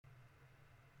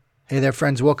Hey there,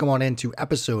 friends. Welcome on into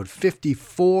episode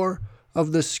 54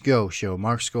 of The SCO Show.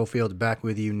 Mark Schofield back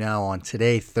with you now on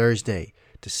today, Thursday,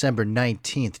 December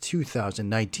 19th,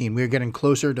 2019. We are getting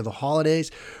closer to the holidays.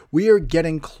 We are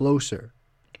getting closer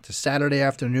to Saturday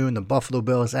afternoon. The Buffalo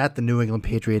Bills at the New England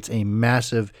Patriots, a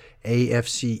massive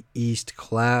AFC East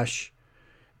clash.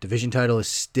 Division title is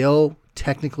still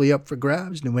technically up for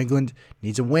grabs. New England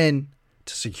needs a win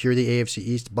to secure the AFC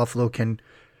East. Buffalo can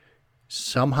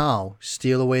somehow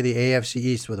steal away the AFC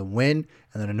East with a win,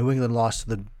 and then a New England loss to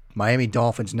the Miami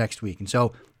Dolphins next week. And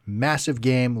so, massive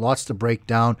game, lots to break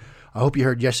down. I hope you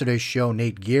heard yesterday's show.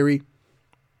 Nate Geary,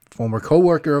 former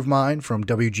co-worker of mine from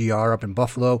WGR up in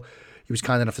Buffalo, he was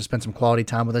kind enough to spend some quality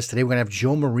time with us. Today we're going to have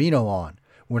Joe Marino on.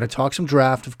 We're going to talk some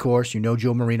draft, of course. You know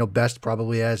Joe Marino best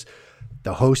probably as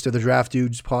the host of the Draft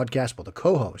Dudes podcast, well, the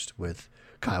co-host with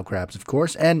Kyle Krabs, of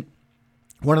course, and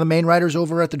one of the main writers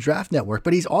over at the Draft Network,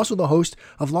 but he's also the host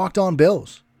of Locked On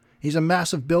Bills. He's a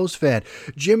massive Bills fan.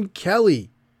 Jim Kelly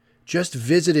just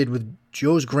visited with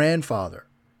Joe's grandfather.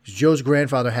 Joe's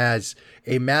grandfather has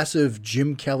a massive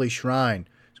Jim Kelly shrine.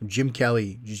 So Jim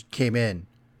Kelly just came in,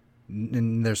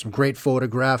 and there's some great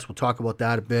photographs. We'll talk about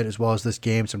that a bit, as well as this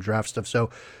game, some draft stuff, so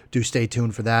do stay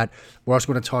tuned for that. We're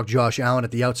also going to talk Josh Allen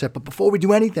at the outset, but before we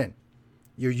do anything,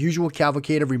 your usual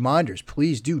cavalcade of reminders,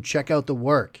 please do check out the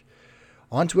work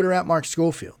on Twitter at Mark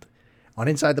Schofield, on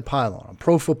Inside the Pylon, on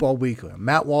Pro Football Weekly, on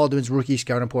Matt Waldman's Rookie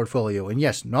Scouting Portfolio, and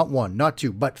yes, not one, not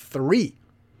two, but three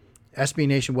SB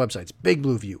Nation websites, Big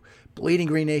Blue View, Bleeding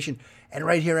Green Nation, and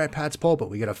right here at Pat's Pulpit.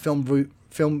 We got a film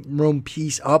room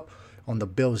piece up on the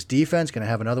Bills defense. Going to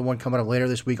have another one coming up later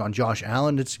this week on Josh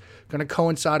Allen. It's going to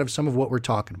coincide with some of what we're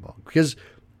talking about, because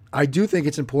I do think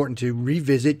it's important to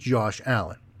revisit Josh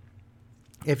Allen.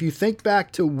 If you think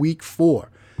back to week 4,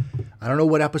 I don't know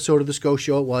what episode of the SCO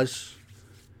Show it was.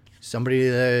 Somebody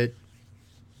that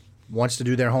wants to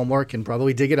do their homework can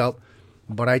probably dig it up.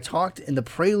 But I talked in the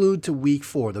prelude to week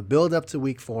 4, the build up to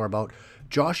week 4, about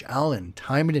Josh Allen,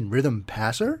 timing and rhythm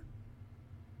passer.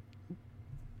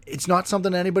 It's not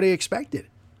something anybody expected.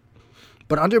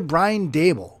 But under Brian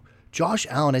Daboll, Josh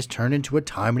Allen has turned into a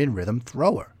timing and rhythm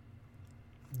thrower.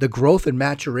 The growth and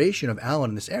maturation of Allen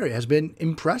in this area has been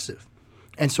impressive.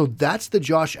 And so that's the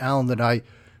Josh Allen that I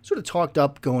sort of talked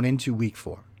up going into week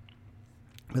 4.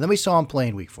 But then we saw him play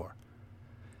in week 4.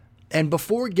 And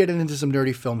before getting into some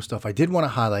nerdy film stuff, I did want to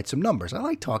highlight some numbers. I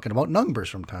like talking about numbers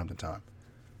from time to time.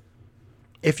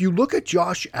 If you look at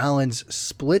Josh Allen's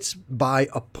splits by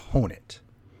opponent,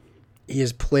 he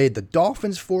has played the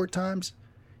Dolphins 4 times.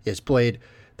 He has played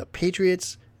the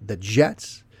Patriots, the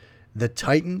Jets, the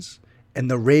Titans, and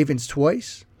the Ravens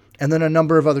twice, and then a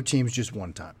number of other teams just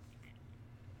one time.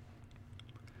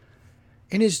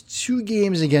 In his 2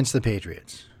 games against the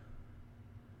Patriots,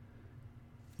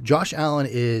 Josh Allen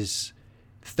is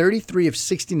 33 of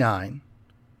 69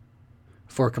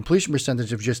 for a completion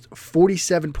percentage of just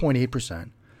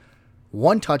 47.8%,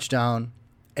 1 touchdown,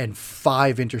 and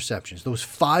 5 interceptions. Those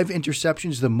 5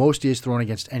 interceptions, the most he has thrown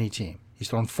against any team. He's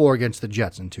thrown 4 against the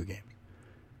Jets in 2 games.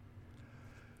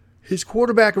 His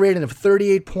quarterback rating of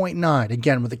 38.9,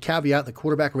 again, with the caveat, the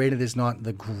quarterback rating is not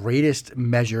the greatest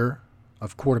measure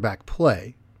of quarterback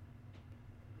play.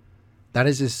 That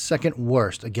is his second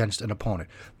worst against an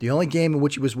opponent. The only game in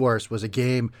which he was worst was a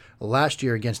game last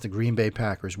year against the Green Bay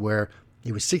Packers, where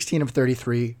he was 16 of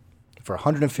 33 for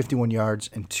 151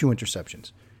 yards and 2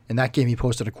 interceptions. In that game, he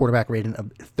posted a quarterback rating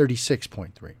of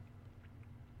 36.3.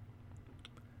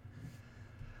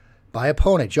 By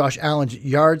opponent, Josh Allen's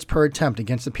yards per attempt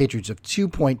against the Patriots of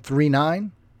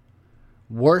 2.39,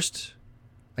 worst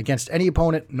against any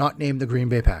opponent not named the Green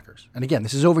Bay Packers. And again,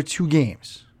 this is over 2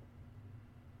 games.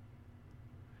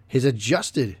 His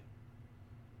adjusted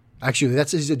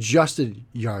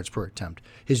yards per attempt.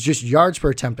 His just yards per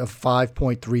attempt of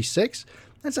 5.36,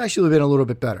 that's actually been a little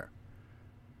bit better.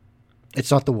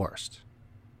 It's not the worst.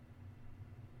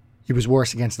 He was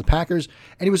worse against the Packers,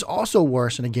 and he was also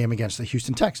worse in a game against the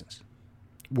Houston Texans,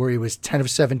 where he was 10 of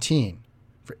 17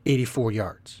 for 84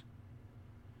 yards.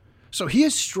 So he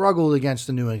has struggled against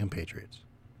the New England Patriots.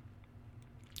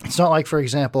 It's not like, for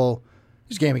example,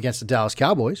 his game against the Dallas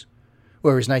Cowboys,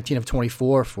 where he was 19 of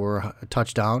 24 for a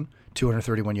touchdown,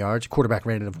 231 yards, quarterback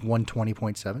rating of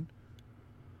 120.7.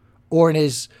 Or in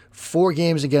his 4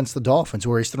 games against the Dolphins,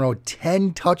 where he's thrown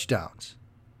 10 touchdowns.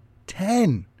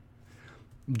 10.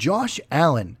 Josh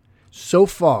Allen, so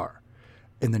far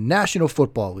in the National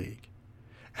Football League,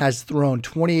 has thrown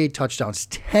 28 touchdowns.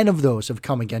 10 of those have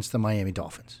come against the Miami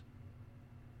Dolphins.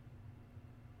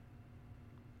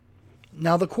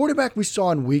 Now, the quarterback we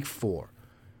saw in week 4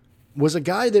 was a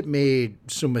guy that made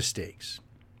some mistakes.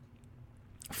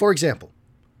 For example,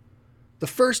 The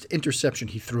first interception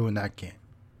he threw in that game.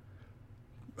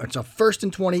 It's a 1st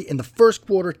and 20 in the first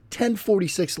quarter,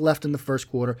 10:46 left in the first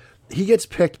quarter. He gets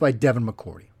picked by Devin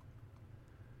McCourty.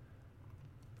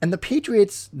 And the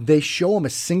Patriots, they show him a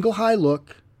single high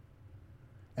look,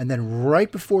 and then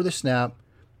right before the snap,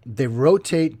 they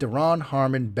rotate Daron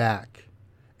Harmon back.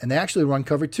 And they actually run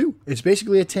cover 2. It's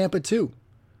basically a Tampa 2.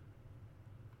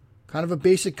 Kind of a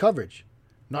basic coverage.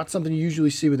 Not something you usually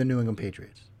see with the New England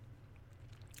Patriots.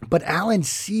 But Allen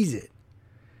sees it.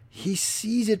 He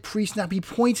sees it pre-snap. He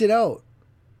points it out.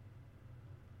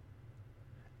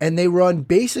 And they run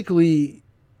basically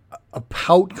a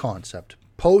pout concept.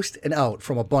 Post and out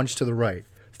from a bunch to the right.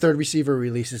 Third receiver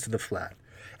releases to the flat.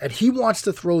 And he wants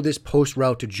to throw this post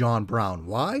route to John Brown.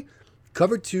 Why?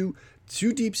 Cover 2,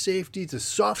 2 deep safety. It's a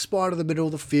soft spot in the middle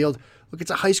of the field. Look,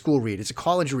 it's a high school read. It's a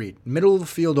college read. Middle of the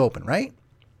field open, right?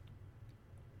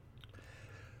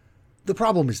 The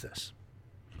problem is this.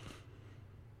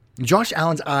 Josh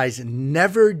Allen's eyes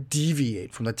never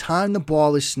deviate from the time the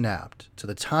ball is snapped to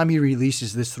the time he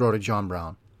releases this throw to John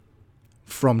Brown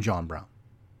from John Brown.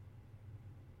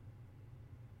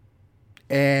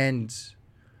 And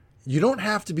you don't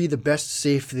have to be the best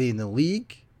safety in the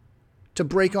league to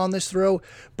break on this throw,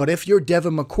 but if you're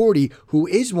Devin McCourty, who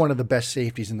is one of the best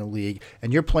safeties in the league,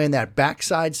 and you're playing that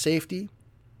backside safety,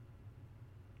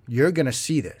 you're going to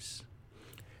see this.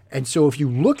 And so if you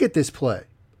look at this play,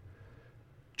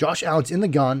 Josh Allen's in the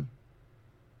gun,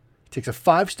 takes a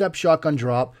 5-step shotgun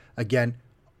drop. Again,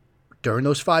 during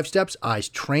those 5 steps, eyes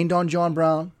trained on John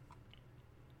Brown.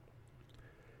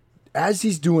 As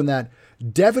he's doing that,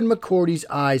 Devin McCourty's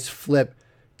eyes flip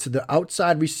to the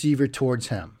outside receiver towards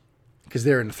him. Because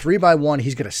they're in a 3-by-1.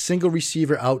 He's got a single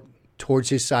receiver out towards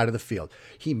his side of the field.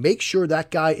 He makes sure that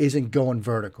guy isn't going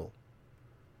vertical.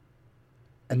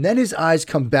 And then his eyes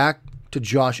come back to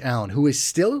Josh Allen, who is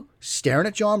still staring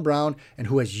at John Brown and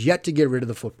who has yet to get rid of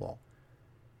the football.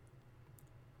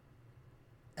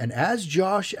 And as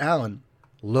Josh Allen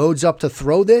loads up to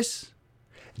throw this,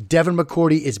 Devin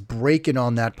McCourty is breaking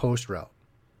on that post route.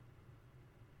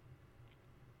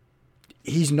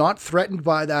 He's not threatened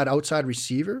by that outside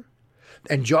receiver,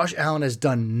 and Josh Allen has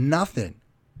done nothing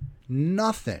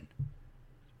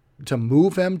to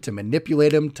move him, to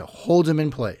manipulate him, to hold him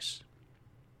in place.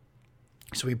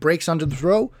 So he breaks under the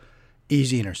throw,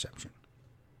 easy interception.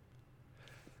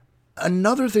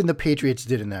 Another thing the Patriots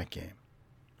did in that game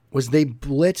was they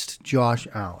blitzed Josh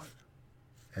Allen.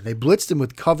 And they blitzed him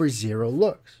with cover 0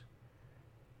 looks.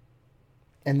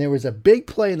 And there was a big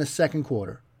play in the second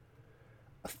quarter,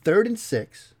 a 3rd and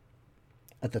 6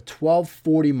 at the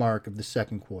 12:40 mark of the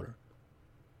second quarter.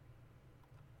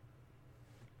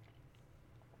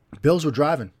 Bills were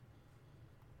driving.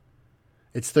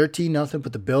 It's 13-0,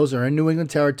 but the Bills are in New England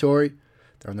territory.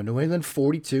 They're on the New England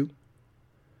 42.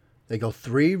 They go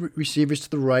 3 receivers to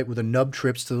the right with a nub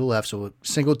trips to the left. So a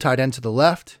single tight end to the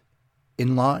left,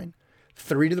 in line,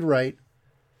 3 to the right.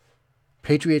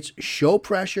 Patriots show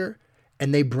pressure,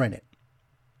 and they bring it.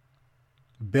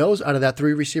 Bills, out of that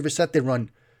 3 receiver set, they run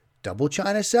double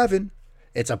China 7.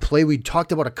 It's a play we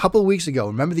talked about a couple of weeks ago.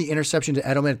 Remember the interception to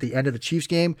Edelman at the end of the Chiefs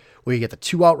game where you get the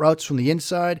 2 out routes from the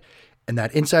inside, and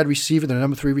that inside receiver, the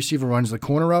number 3 receiver, runs the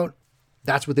corner route?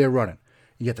 That's what they're running.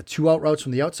 You get the 2 out routes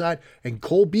from the outside, and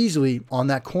Cole Beasley on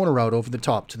that corner route over the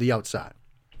top to the outside.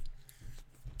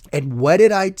 And what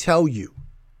did I tell you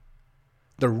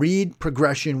the read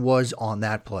progression was on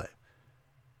that play?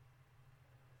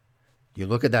 You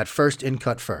look at that first in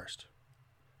cut first.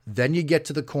 Then you get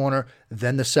to the corner,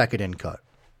 then the second in cut.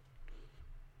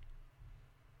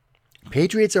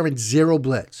 Patriots are in 0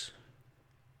 blitz.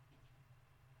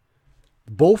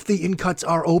 Both the in cuts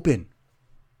are open.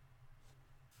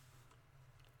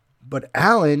 But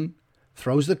Allen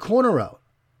throws the corner out.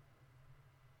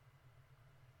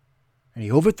 And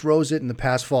he overthrows it and the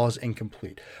pass falls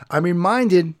incomplete. I'm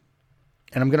reminded,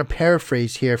 and I'm going to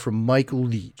paraphrase here from Mike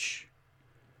Leach,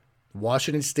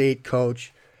 Washington State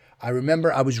coach. I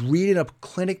remember I was reading a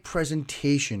clinic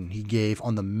presentation he gave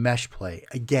on the mesh play.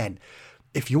 Again,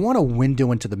 if you want a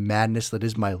window into the madness that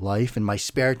is my life, in my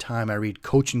spare time I read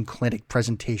coaching clinic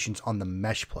presentations on the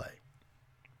mesh play.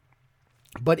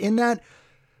 But in that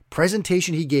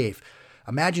presentation he gave,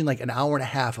 imagine like an hour and a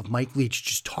half of Mike Leach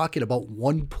just talking about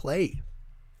one play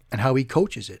and how he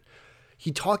coaches it.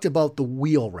 He talked about the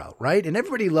wheel route, right? And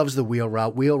everybody loves the wheel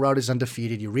route. Wheel route is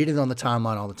undefeated. You read it on the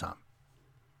timeline all the time.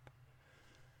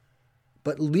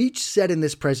 But Leach said in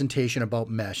this presentation about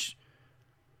mesh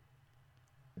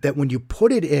that when you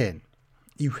put it in,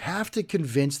 you have to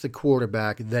convince the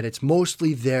quarterback that it's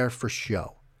mostly there for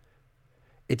show.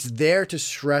 It's there to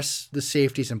stress the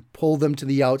safeties and pull them to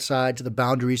the outside, to the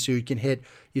boundary, so you can hit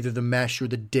either the mesh or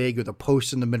the dig or the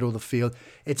post in the middle of the field.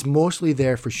 It's mostly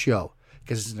there for show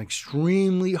because it's an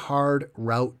extremely hard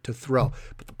route to throw.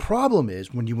 But the problem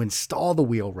is when you install the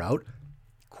wheel route,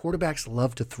 quarterbacks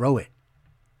love to throw it.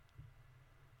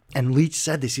 And Leach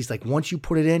said this. He's like, once you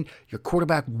put it in, your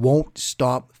quarterback won't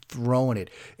stop throwing it.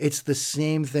 It's the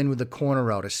same thing with the corner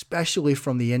route, especially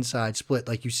from the inside split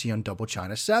like you see on Double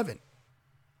China 7.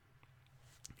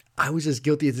 I was as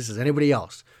guilty as this as anybody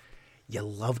else. You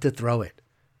love to throw it.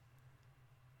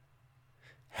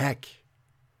 Heck,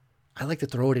 I like to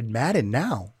throw it in Madden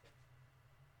now.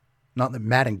 Not that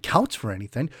Madden counts for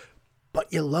anything,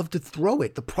 but you love to throw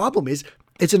it. The problem is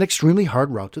it's an extremely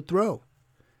hard route to throw.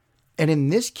 And in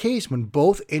this case, when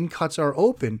both in cuts are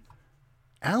open,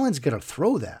 Allen's going to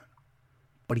throw that.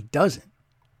 But he doesn't.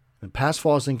 The pass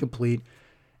falls incomplete,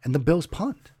 and the Bills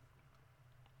punt.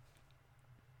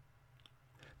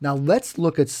 Now let's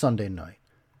look at Sunday night.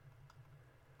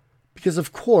 Because,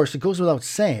 of course, it goes without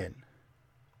saying,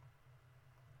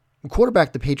 the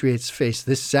quarterback the Patriots face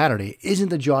this Saturday isn't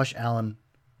the Josh Allen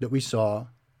that we saw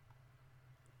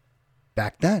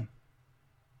back then,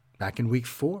 back in week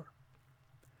 4.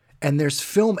 And there's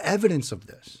film evidence of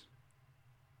this.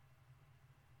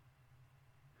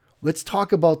 Let's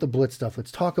talk about the blitz stuff.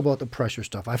 Let's talk about the pressure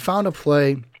stuff. I found a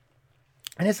play,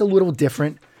 and it's a little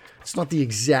different. It's not the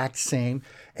exact same.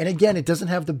 And again, it doesn't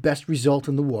have the best result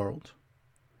in the world.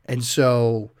 And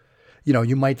so,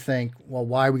 you might think, well,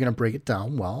 why are we going to break it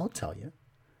down? Well, I'll tell you.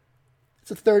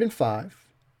 It's a 3rd and 5.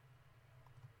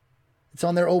 It's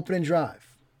on their opening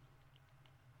drive.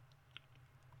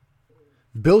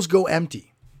 Bills go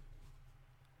empty.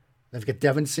 They've got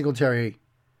Devin Singletary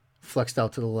flexed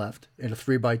out to the left in a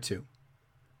 3-by-2.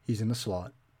 He's in the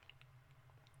slot.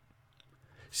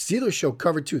 Steelers show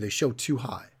cover 2. They show 2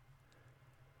 high.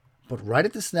 But right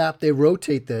at the snap, they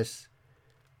rotate this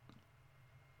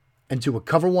into a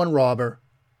cover 1 robber.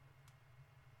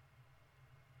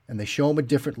 And they show him a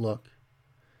different look.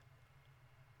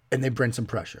 And they bring some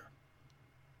pressure.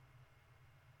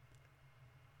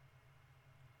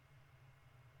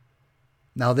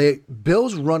 Now,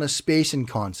 Bills run a spacing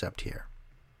concept here.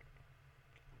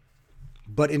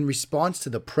 But in response to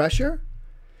the pressure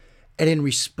and in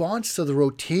response to the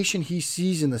rotation he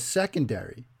sees in the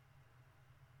secondary,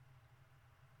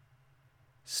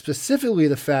 specifically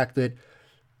the fact that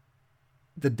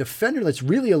the defender that's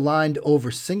really aligned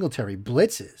over Singletary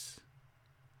blitzes,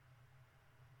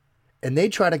 and they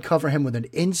try to cover him with an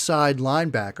inside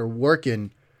linebacker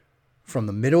working from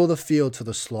the middle of the field to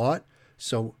the slot.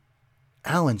 So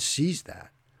Allen sees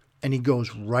that, and he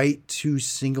goes right to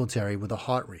Singletary with a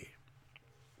hot read.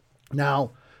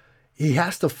 Now, he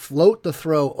has to float the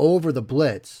throw over the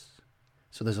blitz,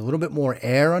 so there's a little bit more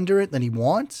air under it than he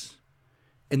wants,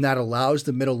 and that allows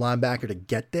the middle linebacker to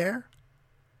get there.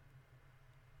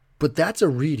 But that's a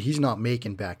read he's not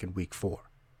making back in week 4.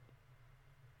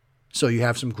 So you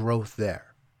have some growth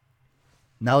there.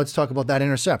 Now let's talk about that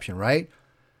interception, right?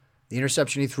 The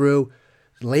interception he threw,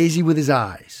 lazy with his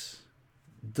eyes.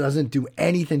 Doesn't do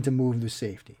anything to move the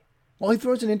safety. Well, he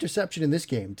throws an interception in this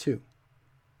game, too.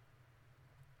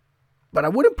 But I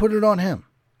wouldn't put it on him.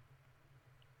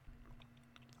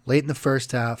 Late in the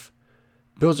first half,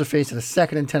 Bills are facing a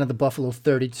 2nd and 10 at the Buffalo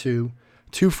 32.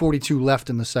 2:42 left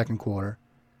in the second quarter.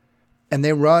 And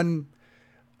they run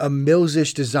a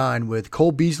Mills-ish design with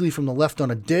Cole Beasley from the left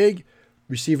on a dig,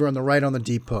 receiver on the right on the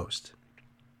deep post.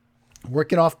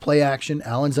 Working off play action,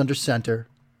 Allen's under center.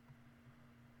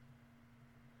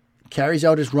 Carries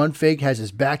out his run fake, has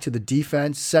his back to the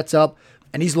defense, sets up,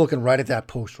 and he's looking right at that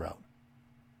post route.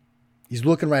 He's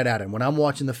looking right at it. When I'm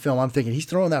watching the film, I'm thinking, he's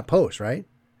throwing that post, right?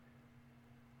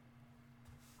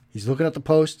 He's looking at the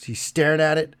post. He's staring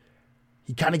at it.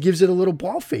 He kind of gives it a little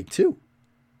ball fake, too.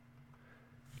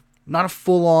 Not a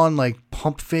full-on,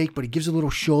 pump fake, but he gives a little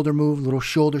shoulder move, a little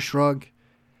shoulder shrug.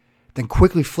 Then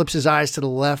quickly flips his eyes to the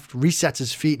left, resets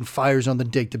his feet, and fires on the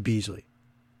dig to Beasley.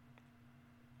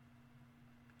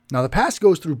 Now, the pass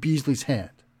goes through Beasley's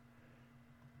hand,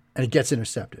 and it gets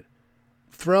intercepted.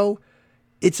 Throw,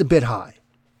 it's a bit high.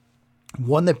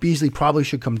 One that Beasley probably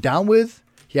should come down with.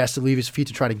 He has to leave his feet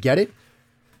to try to get it.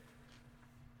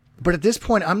 But at this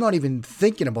point, I'm not even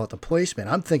thinking about the placement.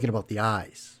 I'm thinking about the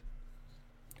eyes.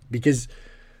 Because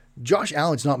Josh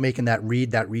Allen's not making that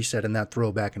read, that reset, and that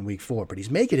throw back in week 4, but he's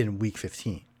making it in week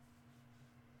 15.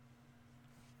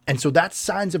 And so that's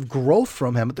signs of growth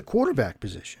from him at the quarterback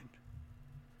position.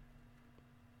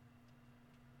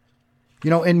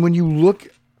 And when you look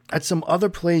at some other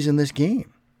plays in this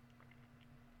game,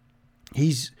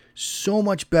 he's so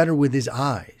much better with his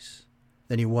eyes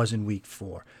than he was in week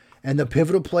 4. And the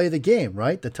pivotal play of the game,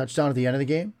 right? The touchdown at the end of the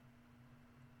game.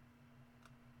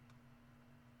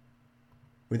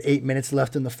 With 8 minutes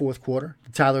left in the fourth quarter,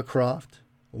 Tyler Kroft.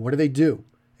 What do?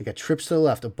 They got trips to the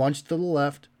left, a bunch to the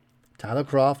left. Tyler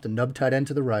Kroft, a nub tight end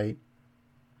to the right.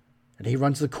 And he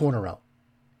runs the corner out.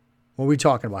 What are we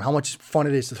talking about? How much fun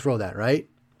it is to throw that, right?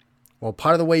 Well,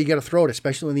 part of the way you got to throw it,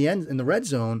 especially in the end, in the red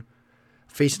zone,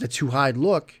 facing a too-high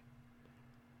look,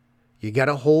 you got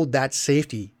to hold that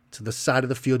safety to the side of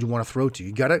the field you want to throw to.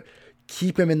 You got to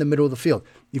keep him in the middle of the field.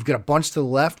 You've got a bunch to the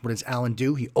left. What does Allen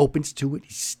do? He opens to it.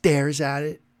 He stares at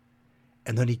it.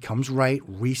 And then he comes right,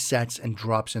 resets, and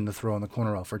drops in the throw in the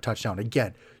corner out for a touchdown.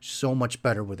 Again, so much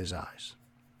better with his eyes.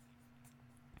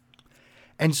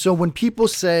 And so when people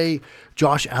say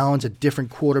Josh Allen's a different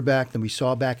quarterback than we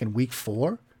saw back in week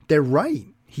 4, they're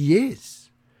right. He is.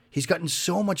 He's gotten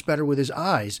so much better with his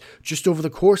eyes just over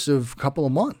the course of a couple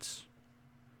of months.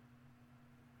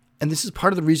 And this is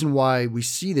part of the reason why we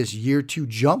see this year 2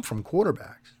 jump from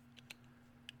quarterbacks.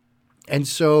 And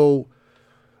so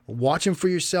watch him for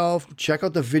yourself. Check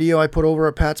out the video I put over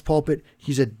at Pat's Pulpit.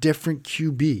 He's a different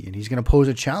QB, and he's going to pose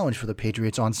a challenge for the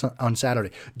Patriots on Saturday.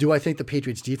 Do I think the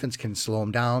Patriots defense can slow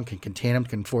him down, can contain him,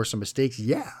 can force some mistakes?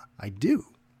 Yeah, I do.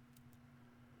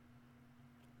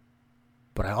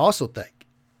 But I also think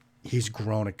he's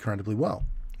grown incredibly well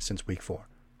since week 4.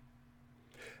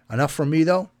 Enough from me,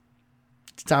 though.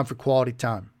 It's time for quality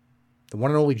time. The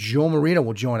one and only Joe Marino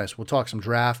will join us. We'll talk some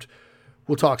draft.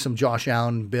 We'll talk some Josh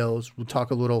Allen Bills. We'll talk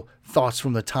a little thoughts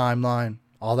from the timeline.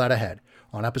 All that ahead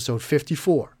on episode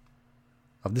 54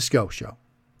 of The SCO Show.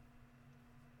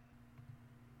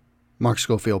 Mark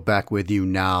Schofield back with you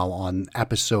now on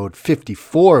episode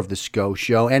 54 of The SCO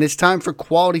Show. And it's time for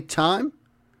quality time.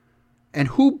 And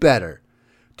who better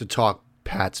to talk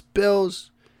Pat's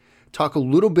Bills, talk a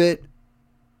little bit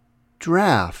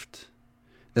draft,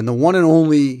 than the one and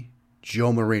only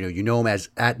Joe Marino. You know him as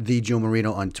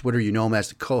 @TheJoeMarino on Twitter. You know him as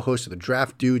the co-host of the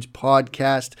Draft Dudes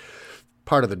podcast,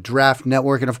 part of the Draft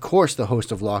Network, and of course the host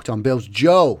of Locked On Bills.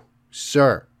 Joe,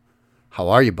 sir, how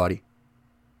are you, buddy?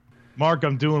 Mark,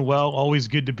 I'm doing well. Always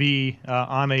good to be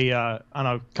on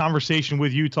a conversation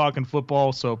with you talking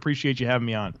football. So appreciate you having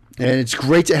me on. And it's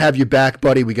great to have you back,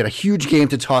 buddy. We got a huge game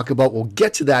to talk about. We'll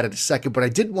get to that in a second, but I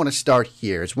did want to start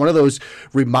here. It's one of those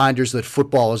reminders that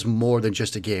football is more than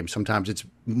just a game. Sometimes it's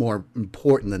more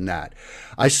important than that.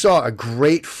 I saw a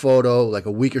great photo like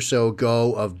a week or so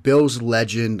ago of Bills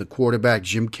legend, the quarterback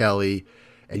Jim Kelly,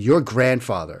 and your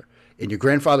grandfather in your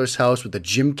grandfather's house with the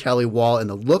Jim Kelly wall, and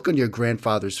the look on your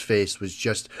grandfather's face was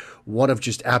just one of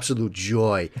just absolute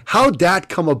joy. How'd that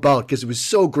come about? Because it was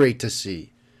so great to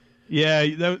see. Yeah,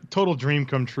 that total dream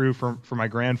come true for my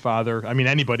grandfather. I mean,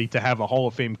 anybody to have a Hall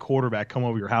of Fame quarterback come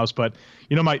over your house. But,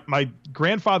 you know, my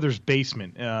grandfather's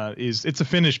basement it's a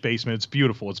finished basement. It's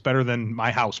beautiful. It's better than my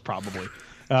house probably.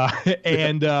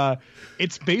 And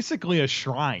it's basically a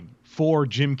shrine for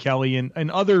Jim Kelly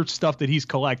and other stuff that he's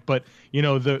collect. But, you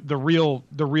know, the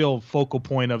real focal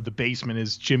point of the basement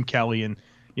is Jim Kelly and,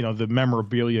 you know, the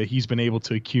memorabilia he's been able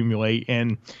to accumulate.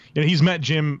 And, you know, he's met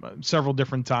Jim several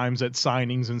different times at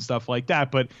signings and stuff like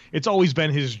that, but it's always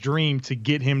been his dream to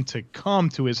get him to come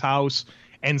to his house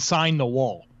and sign the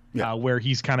wall. Yeah. Where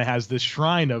he's kind of has this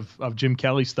shrine of Jim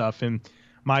Kelly stuff. And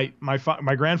my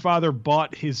grandfather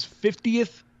bought his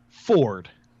 50th Ford.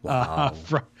 Wow.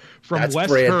 From That's West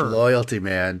brand Her. loyalty,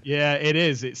 man. Yeah, it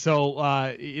is.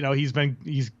 So, you know,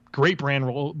 he's great brand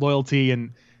loyalty,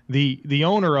 and the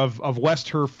owner of West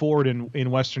Her Ford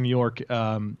in Western New York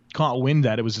caught wind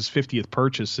that it was his 50th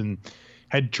purchase and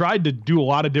had tried to do a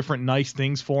lot of different nice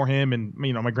things for him. And,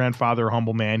 you know, my grandfather, a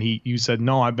humble man, he said,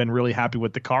 no, I've been really happy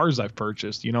with the cars I've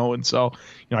purchased, you know, and so,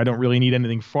 you know, I don't really need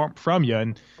anything from you.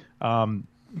 And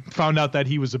found out that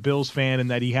he was a Bills fan and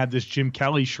that he had this Jim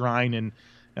Kelly shrine, and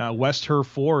West Her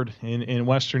Ford in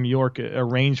Western New York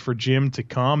arranged for Jim to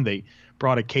come. They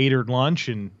brought a catered lunch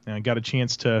and got a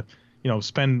chance to, you know,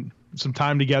 spend some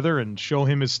time together and show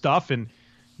him his stuff, and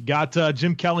got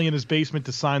Jim Kelly in his basement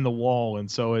to sign the wall. And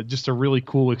so just a really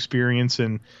cool experience.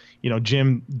 And, you know,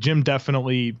 Jim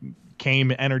definitely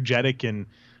came energetic and,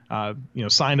 you know,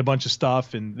 signed a bunch of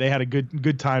stuff, and they had a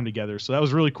good time together. So that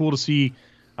was really cool to see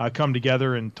come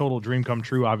together, and total dream come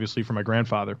true, obviously, for my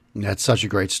grandfather. That's such a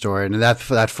great story. And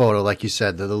that photo, like you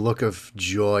said, the look of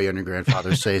joy on your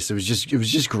grandfather's face, it was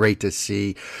just great to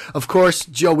see. Of course,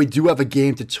 Joe, we do have a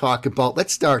game to talk about.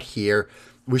 Let's start here.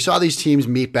 We saw these teams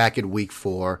meet back in week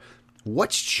 4.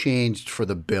 What's changed for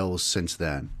the Bills since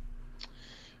then?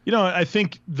 You know, I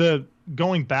think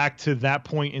going back to that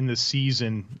point in the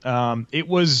season, it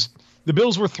was the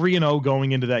Bills were 3-0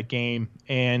 going into that game,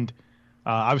 and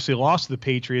Obviously lost to the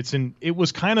Patriots, and it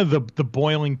was kind of the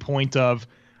boiling point of,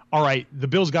 all right, the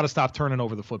Bills got to stop turning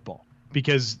over the football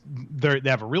because they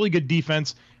have a really good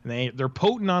defense and they're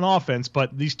potent on offense,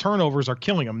 but these turnovers are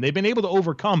killing them. They've been able to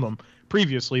overcome them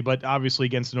previously, but obviously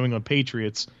against the New England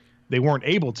Patriots, they weren't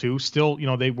able to. Still,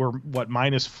 they were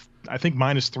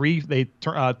 -3. They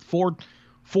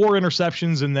four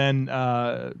interceptions and then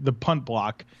the punt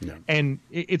block. Yeah. And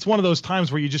it's one of those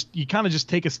times where you kind of just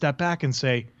take a step back and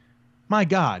say, my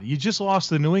God, you just lost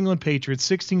to the New England Patriots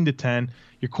 16-10.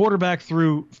 Your quarterback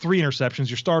threw 3 interceptions.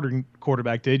 Your starting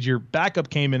quarterback did. Your backup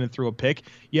came in and threw a pick.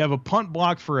 You have a punt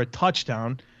block for a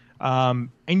touchdown, and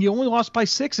you only lost by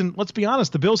 6. And let's be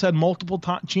honest, the Bills had multiple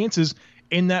chances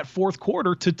in that fourth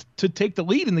quarter to take the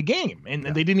lead in the game, and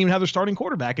they didn't even have their starting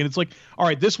quarterback. And it's like, all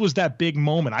right, this was that big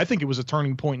moment. I think it was a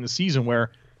turning point in the season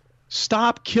where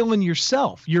stop killing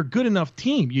yourself. You're a good enough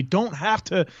team. You don't have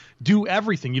to do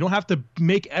everything. You don't have to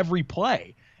make every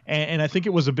play. And I think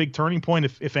it was a big turning point.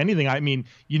 If anything, I mean,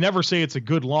 you never say it's a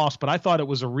good loss, but I thought it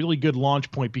was a really good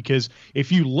launch point because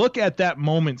if you look at that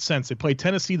moment since they played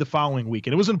Tennessee the following week,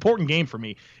 and it was an important game for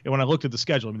me when I looked at the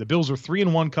schedule. I mean, the Bills were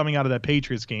 3-1 coming out of that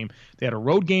Patriots game. They had a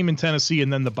road game in Tennessee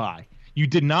and then the bye. You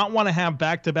did not want to have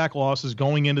back-to-back losses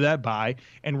going into that bye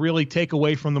and really take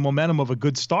away from the momentum of a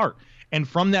good start. And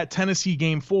from that Tennessee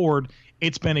game forward,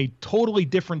 it's been a totally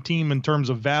different team in terms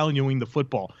of valuing the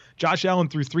football. Josh Allen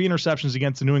threw 3 interceptions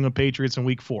against the New England Patriots in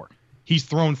week 4. He's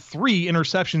thrown 3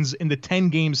 interceptions in the 10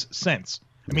 games since.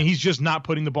 I mean, he's just not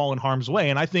putting the ball in harm's way.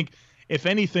 And I think, if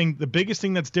anything, the biggest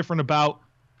thing that's different about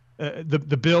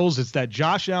the Bills is that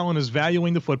Josh Allen is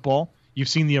valuing the football. You've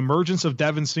seen the emergence of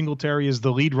Devin Singletary as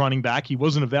the lead running back. He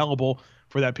wasn't available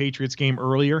for that Patriots game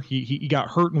earlier. He got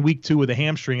hurt in week 2 with a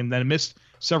hamstring and then missed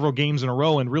several games in a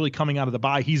row, and really coming out of the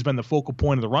bye, he's been the focal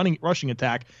point of the rushing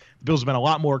attack. The Bills have been a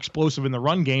lot more explosive in the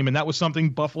run game, and that was something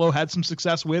Buffalo had some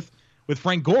success with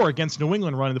Frank Gore against New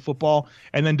England running the football.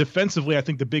 And then defensively, I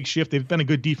think the big shift, they've been a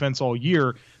good defense all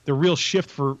year. The real shift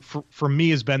for me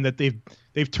has been that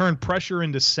they've turned pressure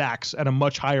into sacks at a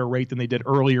much higher rate than they did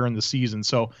earlier in the season.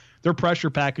 So their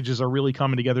pressure packages are really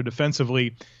coming together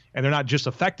defensively, and they're not just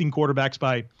affecting quarterbacks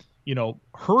by,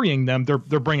 hurrying them. They're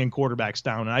bringing quarterbacks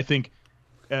down. And I think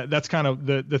that's kind of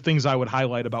the things I would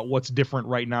highlight about what's different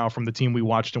right now from the team we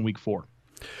watched in week 4.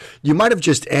 You might have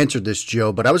just answered this,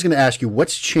 Joe, but I was going to ask you,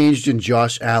 what's changed in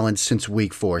Josh Allen since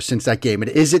week 4, since that game?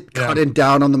 And is it cutting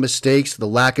down on the mistakes, the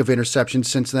lack of interceptions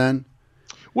since then?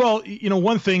 Well,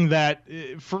 one thing that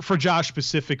for Josh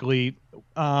specifically,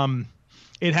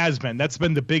 it has been. That's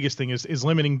been the biggest thing is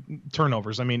limiting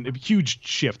turnovers. I mean, a huge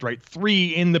shift, right?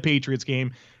 3 in the Patriots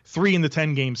game, 3 in the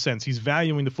 10 games since. He's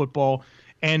valuing the football.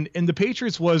 And the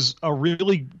Patriots was a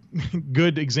really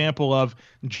good example of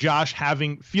Josh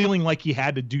feeling like he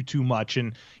had to do too much.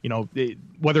 And,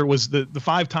 whether it was the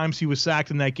 5 times he was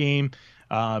sacked in that game,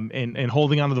 and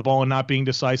holding onto the ball and not being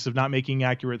decisive, not making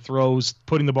accurate throws,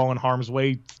 putting the ball in harm's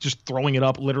way, just throwing it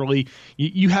up literally.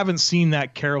 You haven't seen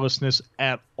that carelessness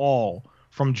at all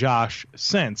from Josh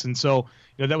since. And so,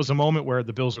 that was a moment where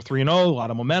the Bills are 3-0, a lot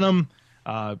of momentum.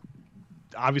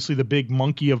 Obviously the big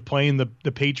monkey of playing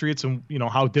the Patriots and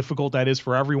how difficult that is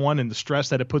for everyone and the stress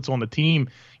that it puts on the team.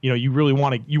 You really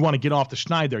want to get off the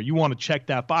schneid there. You want to check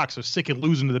that box. So sick of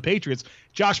losing to the Patriots.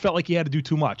 Josh felt like he had to do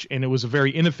too much, and it was a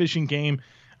very inefficient game,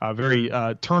 a very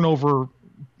turnover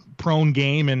prone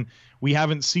game, and we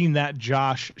haven't seen that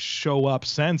Josh show up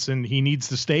since, and he needs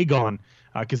to stay gone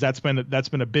because that's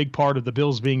been a big part of the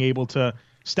Bills being able to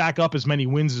stack up as many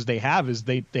wins as they have. Is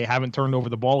they haven't turned over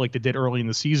the ball like they did early in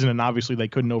the season, and obviously they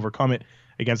couldn't overcome it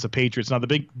against the Patriots. Now the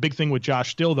big thing with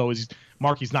Josh still though is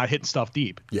he's not hitting stuff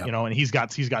deep, and he's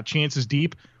got chances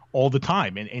deep all the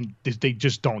time, and they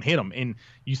just don't hit him. And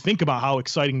you think about how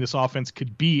exciting this offense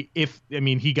could be if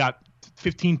he got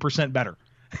 15% better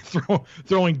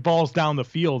throwing balls down the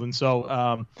field. And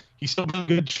so he's still a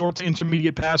good short to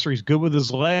intermediate passer. He's good with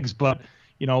his legs, but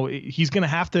he's going to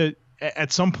have to,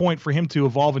 at some point, for him to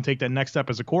evolve and take that next step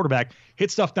as a quarterback, hit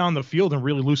stuff down the field and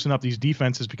really loosen up these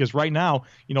defenses, because right now,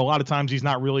 a lot of times he's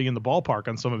not really in the ballpark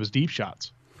on some of his deep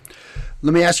shots.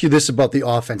 Let me ask you this about the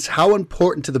offense. How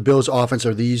important to the Bills' offense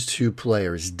are these 2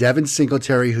 players, Devin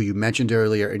Singletary, who you mentioned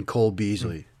earlier, and Cole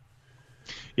Beasley?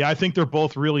 Yeah, I think they're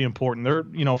both really important.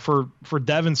 They're, for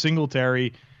Devin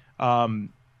Singletary,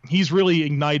 he's really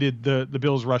ignited the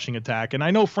Bills' rushing attack. And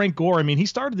I know Frank Gore, he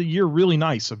started the year really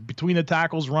nice. Between the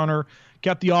tackles runner,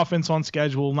 kept the offense on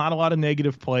schedule, not a lot of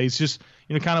negative plays, just,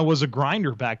 kind of was a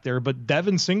grinder back there. But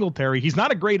Devin Singletary, he's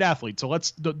not a great athlete. So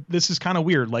this is kind of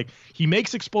weird. Like, he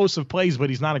makes explosive plays, but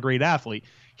he's not a great athlete.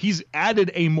 He's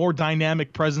added a more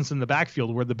dynamic presence in the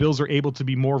backfield where the Bills are able to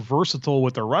be more versatile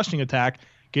with their rushing attack,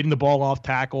 getting the ball off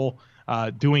tackle,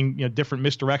 doing different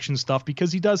misdirection stuff,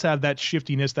 because he does have that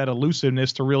shiftiness, that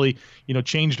elusiveness to really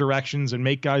change directions and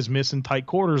make guys miss in tight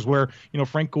quarters. Where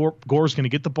Frank Gore's going to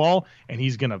get the ball and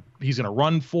he's gonna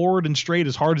run forward and straight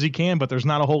as hard as he can, but there's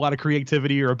not a whole lot of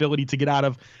creativity or ability to get out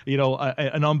of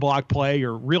an unblocked play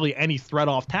or really any threat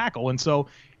off tackle, and so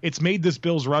it's made this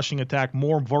Bills rushing attack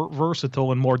more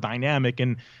versatile and more dynamic,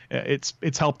 and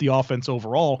it's helped the offense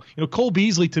overall. Cole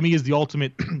Beasley to me is the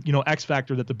ultimate X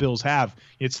factor that the Bills have.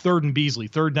 It's third and Beasley,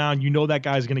 third down. That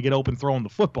guy's going to get open throwing the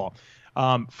football.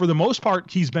 For the most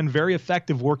part, he's been very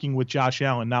effective working with Josh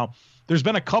Allen. Now, there's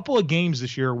been a couple of games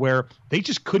this year where they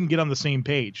just couldn't get on the same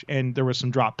page, and there was some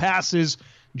drop passes.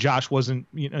 Josh wasn't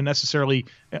necessarily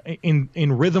in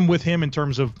rhythm with him in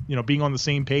terms of being on the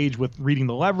same page with reading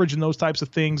the leverage and those types of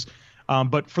things.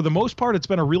 But for the most part, it's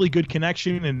been a really good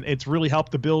connection, and it's really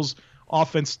helped the Bills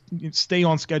offense stay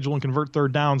on schedule and convert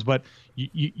third downs. But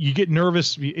you get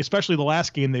nervous, especially the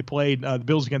last game they played, the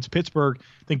Bills against Pittsburgh.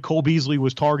 I think Cole Beasley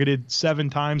was targeted 7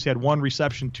 times. He had 1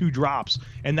 reception, 2 drops,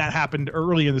 and that happened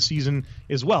early in the season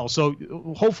as well. So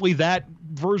hopefully that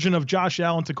version of Josh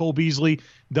Allen to Cole Beasley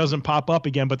doesn't pop up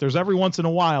again. But there's every once in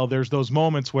a while, there's those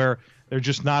moments where they're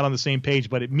just not on the same page,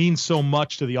 but it means so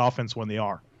much to the offense when they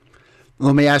are.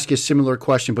 Let me ask you a similar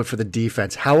question, but for the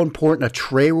defense. How important are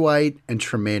Trey White and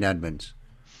Tremaine Edmunds?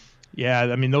 Yeah,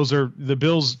 I mean, those are the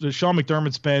Bills. Sean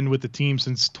McDermott's been with the team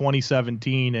since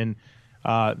 2017, and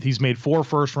he's made 4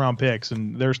 first-round picks,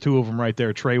 and there's 2 of them right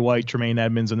there, Trey White, Tremaine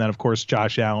Edmunds, and then, of course,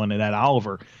 Josh Allen and Ed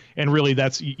Oliver. And really,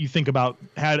 that's you think about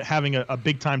having a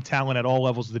big-time talent at all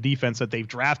levels of the defense that they've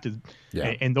drafted,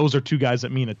 and those are 2 guys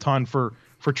that mean a ton. For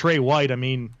Trey White, I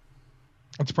mean,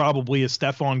 it's probably a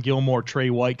Stephon Gilmore, Trey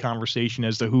White conversation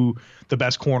as to who the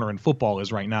best corner in football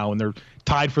is right now, and they're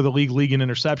tied for the league in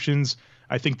interceptions.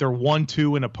 I think they're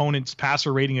 1-2 in opponents'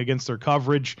 passer rating against their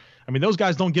coverage. I mean, those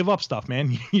guys don't give up stuff,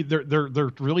 man.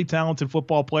 they're really talented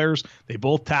football players. They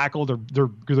both tackle. They're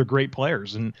great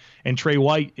players, and Trey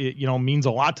White, means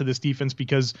a lot to this defense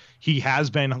because he has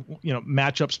been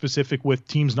matchup specific with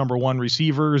teams' number 1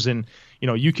 receivers, and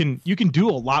you can do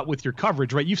a lot with your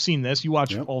coverage, right? You've seen this. You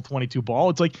watch all 22 ball.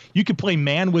 It's like you could play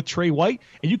man with Trey White,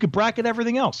 and you could bracket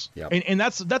everything else. Yep. And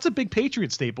that's a big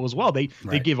Patriot staple as well. They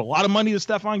gave a lot of money to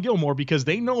Stephon Gilmore because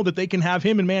they know that they can have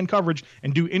him in man coverage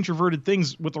and do introverted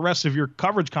things with the rest of your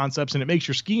coverage concepts, and it makes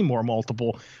your scheme more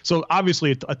multiple. So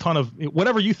obviously a ton of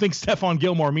whatever you think Stephon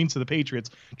Gilmore means to the Patriots,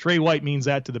 Trey White means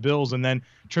that to the Bills. And then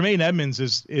Tremaine Edmunds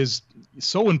is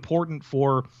so important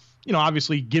for,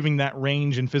 obviously giving that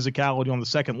range and physicality on the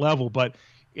second level, but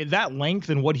that length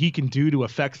and what he can do to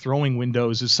affect throwing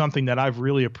windows is something that I've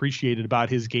really appreciated about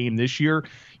his game this year.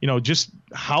 Just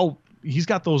how he's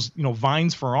got those,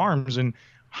 vines for arms, and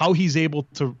how he's able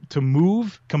to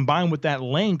move combined with that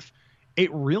length. It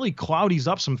really cloudies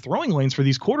up some throwing lanes for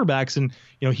these quarterbacks. And,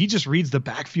 he just reads the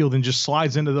backfield and just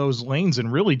slides into those lanes and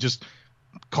really just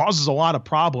causes a lot of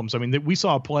problems. I mean, we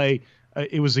saw a play,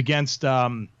 it was against,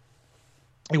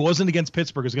 it wasn't against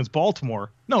Pittsburgh, it was against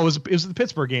Baltimore. No, it was the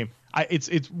Pittsburgh game.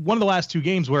 It's one of the last 2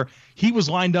 games where he was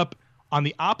lined up on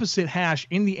the opposite hash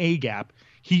in the A gap.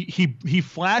 He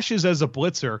flashes as a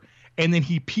blitzer, and then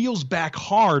he peels back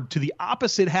hard to the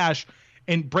opposite hash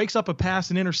and breaks up a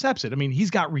pass and intercepts it. I mean, he's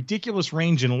got ridiculous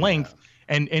range and length.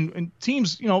 And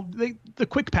teams, the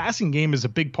quick passing game is a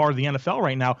big part of the NFL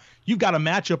right now. You've got a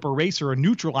matchup eraser, a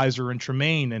neutralizer in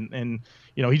Tremaine, and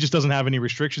he just doesn't have any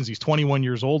restrictions. He's 21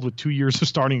 years old with 2 years of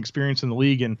starting experience in the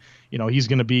league, and he's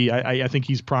going to be. I think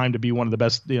he's primed to be one of the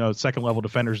best second level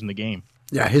defenders in the game.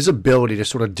 Yeah, his ability to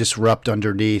sort of disrupt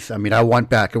underneath. I mean, I went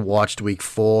back and watched week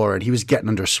 4, and he was getting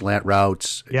under slant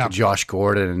routes to Josh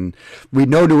Gordon, and we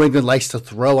know New England likes to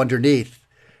throw underneath.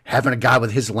 Having a guy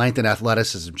with his length and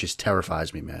athleticism just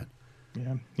terrifies me, man.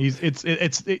 Yeah,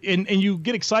 and you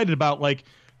get excited about like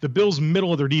the Bills'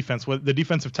 middle of their defense, with the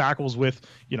defensive tackles with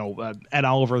Ed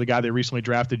Oliver, the guy they recently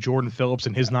drafted, Jordan Phillips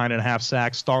and his 9.5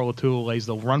 sacks, Star Latulippe is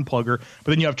the run plugger,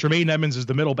 but then you have Tremaine Edmunds as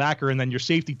the middle backer, and then your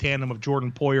safety tandem of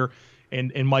Jordan Poyer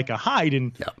and Micah Hyde,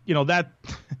 and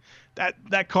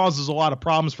that causes a lot of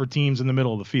problems for teams in the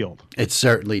middle of the field. It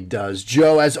certainly does.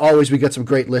 Joe, as always, we got some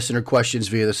great listener questions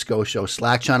via the SCO Show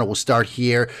Slack channel. We'll start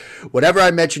here. Whatever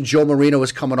I mentioned, Joe Marino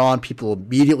is coming on. People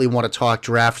immediately want to talk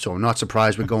draft, so I'm not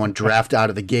surprised we're going draft out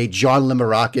of the gate. John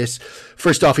Limerakis,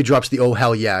 first off, he drops the oh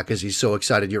hell yeah because he's so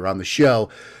excited you're on the show.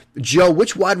 Joe,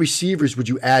 which wide receivers would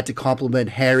you add to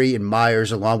complement Harry and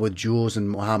Myers along with Jules and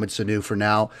Mohamed Sanu for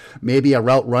now? Maybe a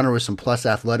route runner with some plus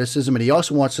athleticism. And he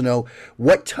also wants to know,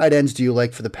 what tight ends do you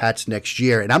like for the Pats next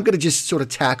year? And I'm going to just sort of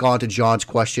tack on to John's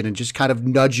question and just kind of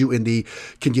nudge you in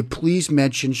can you please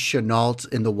mention Chenault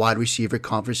in the wide receiver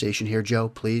conversation here, Joe,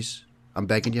 please? I'm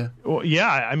begging you. Well, yeah,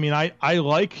 I mean, I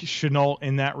like Shenault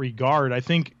in that regard. I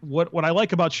think what I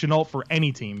like about Shenault for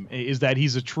any team is that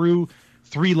he's a true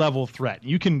 3-level threat.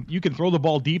 You can throw the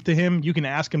ball deep to him. You can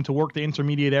ask him to work the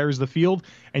intermediate areas of the field,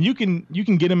 and you can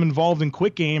get him involved in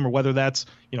quick game, or whether that's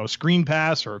a screen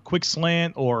pass or a quick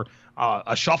slant or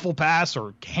a shuffle pass,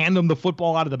 or hand him the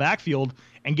football out of the backfield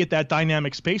and get that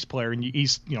dynamic space player. And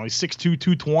he's 6'2",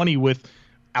 220 with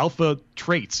alpha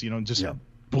traits. Just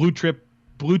blue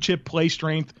chip play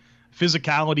strength,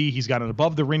 physicality. He's got an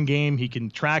above the rim game. He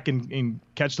can track and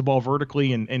catch the ball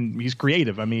vertically, and he's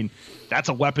creative. I mean, that's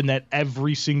a weapon that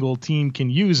every single team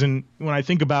can use. And when I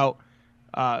think about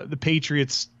the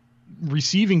Patriots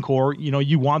receiving core,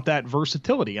 you want that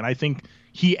versatility. And I think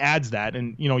he adds that.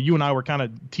 And, you and I were kind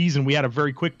of teasing. We had a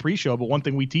very quick pre-show, but one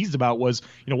thing we teased about was,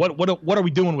 what are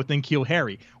we doing with N'Keal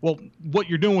Harry? Well, what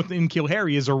you're doing with N'Keal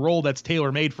Harry is a role that's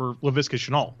tailor-made for Laviska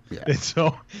Shenault. Yeah. And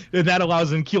so that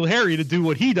allows N'Keal Harry to do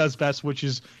what he does best, which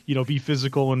is, be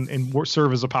physical and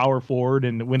serve as a power forward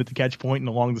and win at the catch point and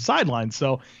along the sideline.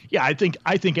 So, yeah, I think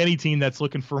any team that's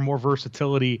looking for more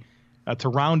versatility to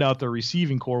round out their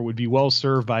receiving core would be well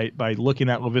served by looking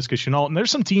at Laviska Shenault. And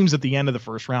there's some teams at the end of the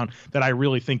first round that I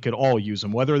really think could all use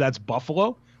him, whether that's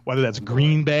Buffalo, whether that's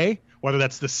Green Bay, whether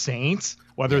that's the Saints,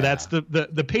 whether that's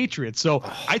the Patriots. So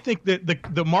I think that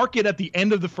the market at the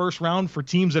end of the first round for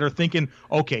teams that are thinking,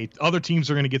 okay, other teams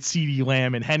are going to get CeeDee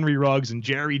Lamb and Henry Ruggs and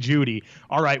Jerry Jeudy.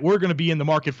 All right, we're going to be in the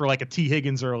market for like a T.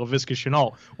 Higgins or a Laviska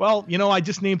Shenault. Well, I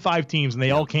just named 5 teams and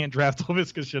they all can't draft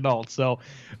Laviska Shenault. So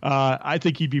I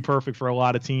think he'd be perfect for a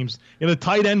lot of teams. The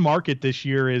tight end market this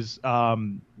year is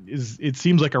it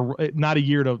seems like not a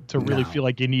year to really feel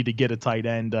like you need to get a tight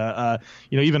end.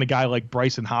 Even a guy like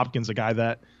Bryson Hopkins, a guy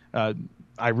that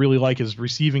I really like his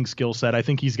receiving skill set. I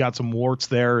think he's got some warts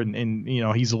there, and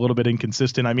he's a little bit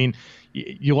inconsistent. I mean,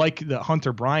 you like the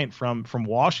Hunter Bryant from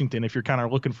Washington if you're kind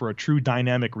of looking for a true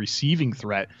dynamic receiving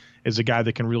threat, as a guy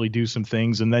that can really do some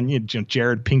things. And then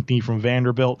Jared Pinkney from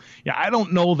Vanderbilt. Yeah, I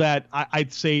don't know that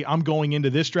I'd say I'm going into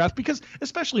this draft because,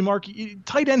 especially Mark,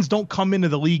 tight ends don't come into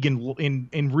the league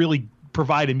and really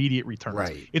provide immediate returns.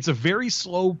 Right. It's a very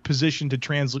slow position to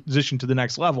transition to the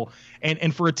next level.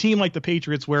 And for a team like the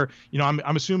Patriots, where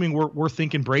I'm assuming we're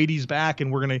thinking Brady's back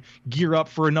and we're going to gear up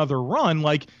for another run,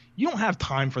 like you don't have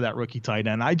time for that rookie tight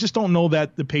end. I just don't know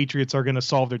that the Patriots are going to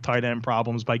solve their tight end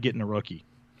problems by getting a rookie.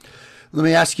 Let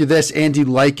me ask you this. Andy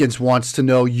Likens wants to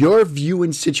know your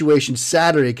viewing situation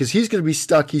Saturday because he's going to be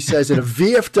stuck, he says, in a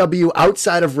VFW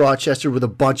outside of Rochester with a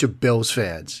bunch of Bills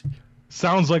fans.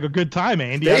 Sounds like a good time,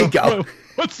 Andy. There you go.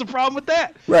 What's the problem with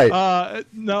that? Right.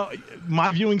 No,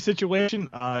 my viewing situation,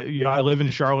 I live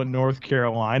in Charlotte, North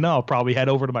Carolina. I'll probably head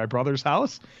over to my brother's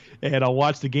house and I'll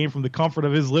watch the game from the comfort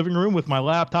of his living room with my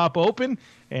laptop open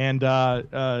and,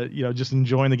 just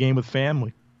enjoying the game with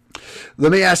family.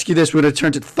 Let me ask you this. We're going to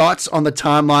turn to thoughts on the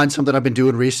timeline, something I've been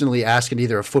doing recently, asking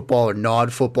either a football or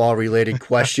non-football related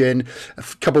question. A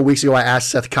couple of weeks ago, I asked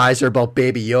Seth Kaiser about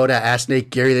Baby Yoda. I asked Nate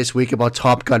Gary this week about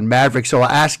Top Gun Maverick. So I'll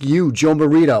ask you, Joe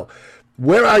Marino,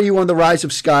 where are you on the Rise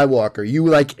of Skywalker? You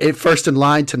like it first in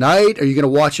line tonight? Are you going to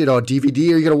watch it on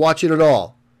DVD? Or are you going to watch it at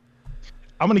all?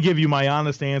 I'm going to give you my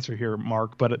honest answer here,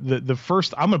 Mark, but the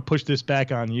first, I'm going to push this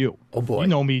back on you. Oh, boy. You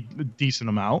know me a decent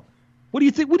amount. What do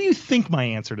you think? What do you think my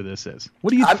answer to this is?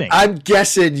 What do you think? I'm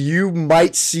guessing you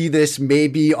might see this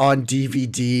maybe on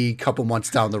DVD a couple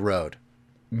months down the road.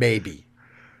 Maybe.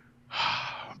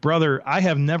 Brother, I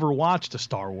have never watched a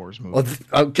Star Wars movie.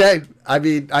 Well, okay. I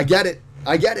mean, I get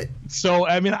it. So,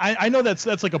 I mean, I know that's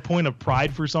like a point of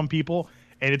pride for some people,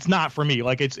 and it's not for me.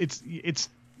 Like it's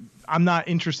I'm not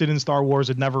interested in Star Wars.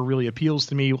 It never really appeals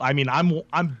to me. I mean,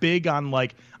 I'm big on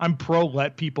I'm pro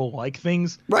let people like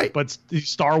things, right? But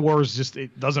Star Wars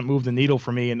it doesn't move the needle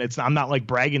for me, and I'm not like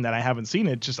bragging that I haven't seen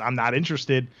it. Just I'm not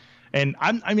interested, and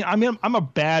I'm a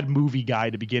bad movie guy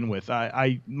to begin with.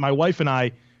 My wife and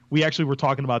I, we actually were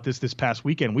talking about this past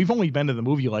weekend. We've only been to the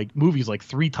movies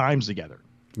 3 times together.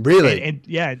 Really?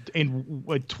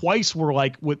 And twice we're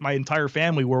like with my entire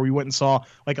family where we went and saw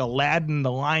like Aladdin,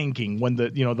 The Lion King when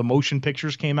the motion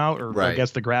pictures came out, or right. I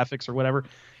guess the graphics or whatever.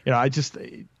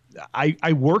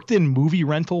 I worked in movie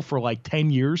rental for like 10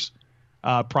 years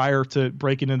prior to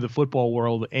breaking into the football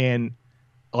world, and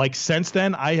like since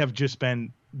then I have just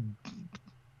been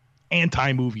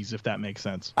anti-movies, if that makes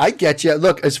sense. I get you.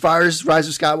 Look, as far as Rise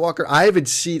of Skywalker,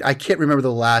 I can't remember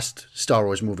the last Star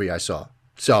Wars movie I saw.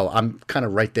 So I'm kind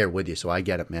of right there with you. So I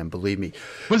get it, man. Believe me.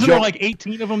 Wasn't there like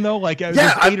 18 of them though? Like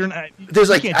yeah, 8 or 9.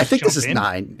 There's like I think this is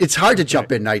 9. It's hard to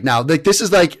jump in right now. Like this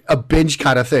is like a binge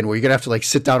kind of thing where you're gonna have to like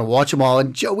sit down and watch them all.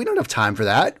 And Joe, we don't have time for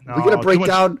that. No, we're gonna break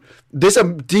down There's a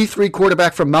D3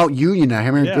 quarterback from Mount Union I'm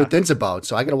hearing good things about,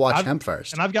 so I got to watch him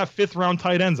first. And I've got 5th-round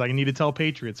tight ends I need to tell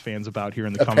Patriots fans about here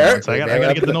in the coming months. I got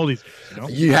to get to know these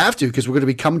guys. You have to, because we're going to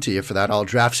be coming to you for that all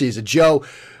draft season. Joe,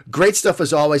 great stuff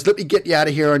as always. Let me get you out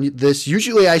of here on this.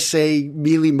 Usually I say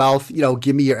mealy mouth,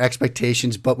 give me your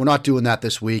expectations, but we're not doing that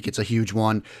this week. It's a huge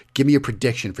one. Give me your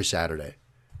prediction for Saturday.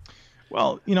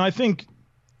 Well, I think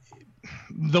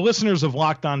the listeners of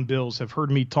Locked On Bills have heard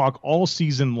me talk all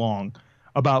season long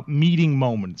about meeting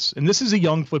moments. And this is a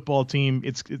young football team.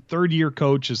 It's third-year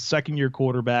coach, his second-year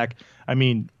quarterback.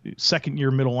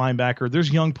 Second-year middle linebacker.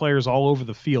 There's young players all over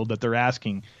the field that they're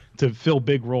asking to fill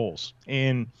big roles.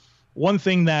 And one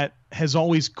thing that has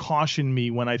always cautioned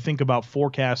me when I think about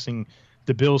forecasting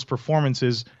the Bills' performance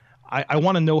is I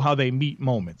want to know how they meet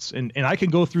moments. And I can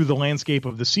go through the landscape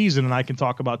of the season and I can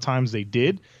talk about times they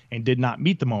did and did not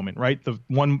meet the moment, right? The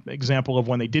one example of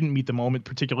when they didn't meet the moment,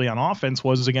 particularly on offense,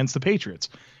 was against the Patriots.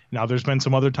 Now, there's been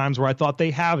some other times where I thought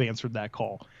they have answered that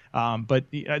call. But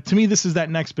to me, this is that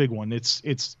next big one.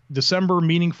 It's December,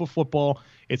 meaningful football.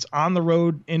 It's on the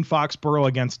road in Foxborough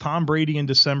against Tom Brady in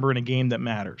December in a game that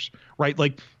matters, right?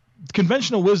 Like,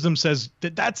 conventional wisdom says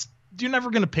that's you're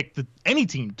never going to pick any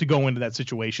team to go into that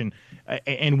situation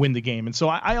and win the game. And so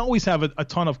I always have a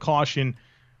ton of caution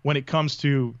when it comes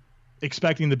to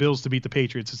expecting the Bills to beat the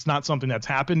Patriots. It's not something that's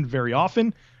happened very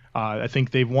often. I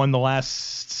think they've won the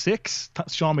last 6.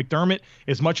 Sean McDermott,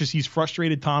 as much as he's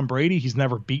frustrated Tom Brady, he's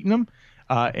never beaten him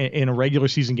in a regular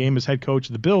season game as head coach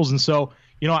of the Bills. And so,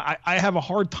 I have a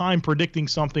hard time predicting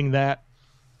something that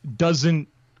doesn't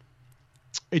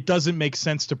make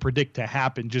sense to predict to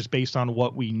happen just based on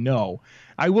what we know.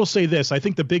 I will say this. I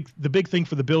think the big thing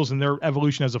for the Bills and their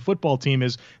evolution as a football team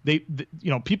is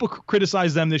people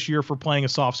criticize them this year for playing a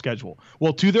soft schedule.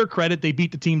 Well, to their credit, they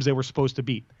beat the teams they were supposed to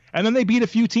beat. And then they beat a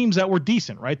few teams that were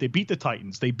decent, right? They beat the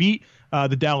Titans. They beat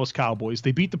the Dallas Cowboys.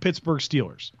 They beat the Pittsburgh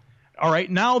Steelers. All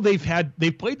right, now they've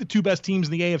played the 2 best teams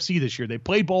in the AFC this year. They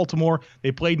played Baltimore.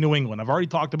 They played New England. I've already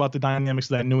talked about the dynamics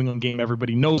of that New England game.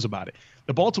 Everybody knows about it.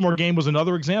 The Baltimore game was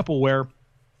another example where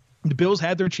the Bills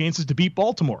had their chances to beat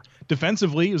Baltimore.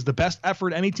 Defensively, it was the best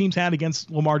effort any team's had against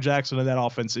Lamar Jackson in that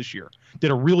offense this year. Did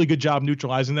a really good job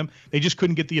neutralizing them. They just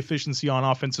couldn't get the efficiency on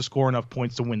offense to score enough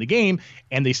points to win the game,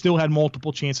 and they still had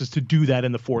multiple chances to do that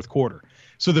in the fourth quarter.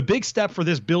 So the big step for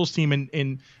this Bills team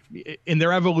in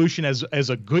their evolution as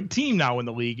a good team now in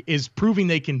the league is proving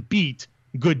they can beat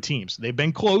good teams. They've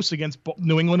been close against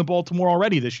New England and Baltimore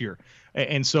already this year.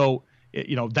 And so,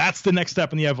 that's the next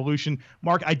step in the evolution.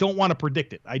 Mark, I don't want to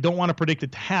predict it. I don't want to predict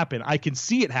it to happen. I can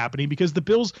see it happening because the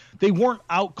Bills, they weren't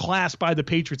outclassed by the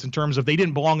Patriots in terms of they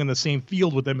didn't belong in the same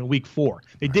field with them in week 4.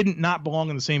 They didn't not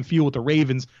belong in the same field with the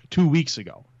Ravens 2 weeks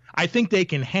ago. I think they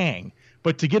can hang.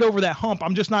 But to get over that hump,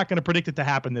 I'm just not going to predict it to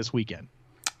happen this weekend.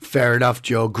 Fair enough,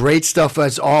 Joe. Great stuff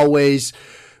as always.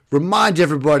 Remind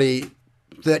everybody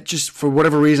that just for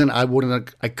whatever reason, I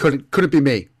couldn't be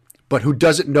me. But who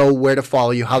doesn't know where to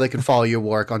follow you, how they can follow your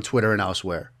work on Twitter and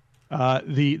elsewhere?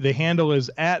 The handle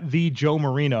is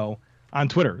 @TheJoeMarino on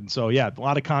Twitter. And so, a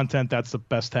lot of content. That's the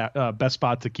best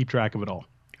spot to keep track of it all.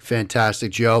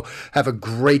 Fantastic, Joe. Have a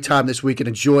great time this week and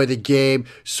enjoy the game.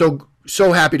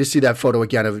 So happy to see that photo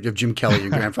again of Jim Kelly,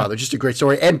 your grandfather. Just a great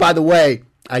story. And by the way,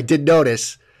 I did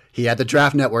notice he had the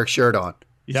Draft Network shirt on.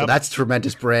 Yep. So that's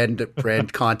tremendous brand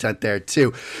content there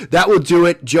too. That will do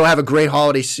it. Joe, have a great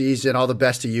holiday season. All the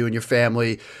best to you and your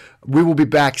family. We will be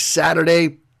back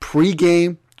Saturday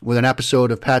pregame with an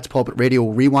episode of Pat's Pulpit Radio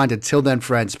Rewind. Until then,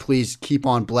 friends, please keep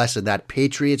on blessing that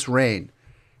Patriots reign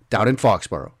down in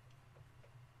Foxborough.